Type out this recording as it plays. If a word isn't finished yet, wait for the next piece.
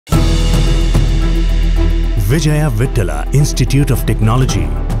Vijaya Vittala Institute of Technology,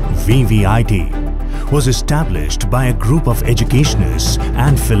 VVIT, was established by a group of educationists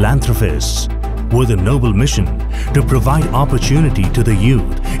and philanthropists with a noble mission to provide opportunity to the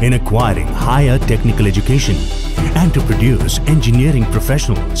youth in acquiring higher technical education and to produce engineering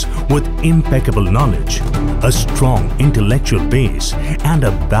professionals with impeccable knowledge, a strong intellectual base and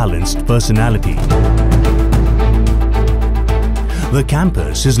a balanced personality. The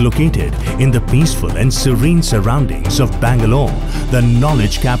campus is located in the peaceful and serene surroundings of Bangalore, the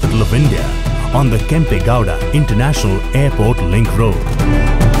knowledge capital of India, on the Kempe Gowda International Airport Link Road.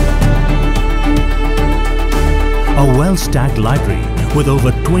 A well-stacked library with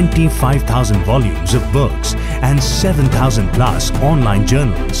over 25,000 volumes of books and 7,000 plus online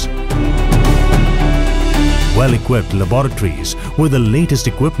journals. Well-equipped laboratories with the latest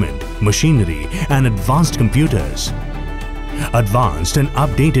equipment, machinery and advanced computers. Advanced and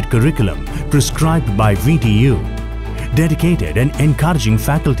updated curriculum prescribed by VTU. Dedicated and encouraging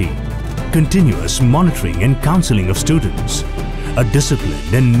faculty. Continuous monitoring and counseling of students. A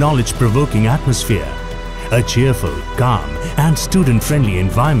disciplined and knowledge-provoking atmosphere. A cheerful, calm and student-friendly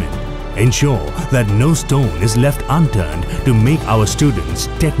environment ensure that no stone is left unturned to make our students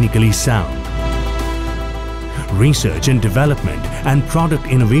technically sound. Research and Development and Product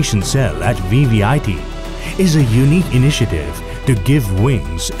Innovation Cell at VVIT is a unique initiative to give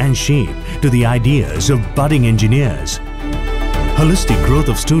wings and shape to the ideas of budding engineers. Holistic growth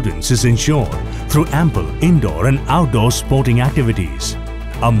of students is ensured through ample indoor and outdoor sporting activities,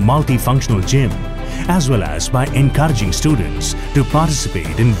 a multifunctional gym, as well as by encouraging students to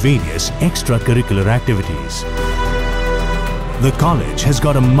participate in various extracurricular activities. The college has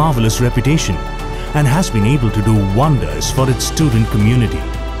got a marvelous reputation and has been able to do wonders for its student community.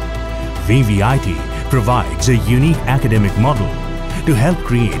 VVIT provides a unique academic model to help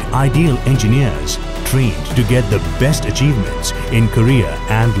create ideal engineers trained to get the best achievements in career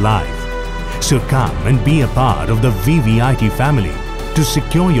and life. So come and be a part of the VVIT family to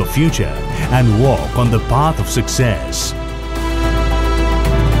secure your future and walk on the path of success.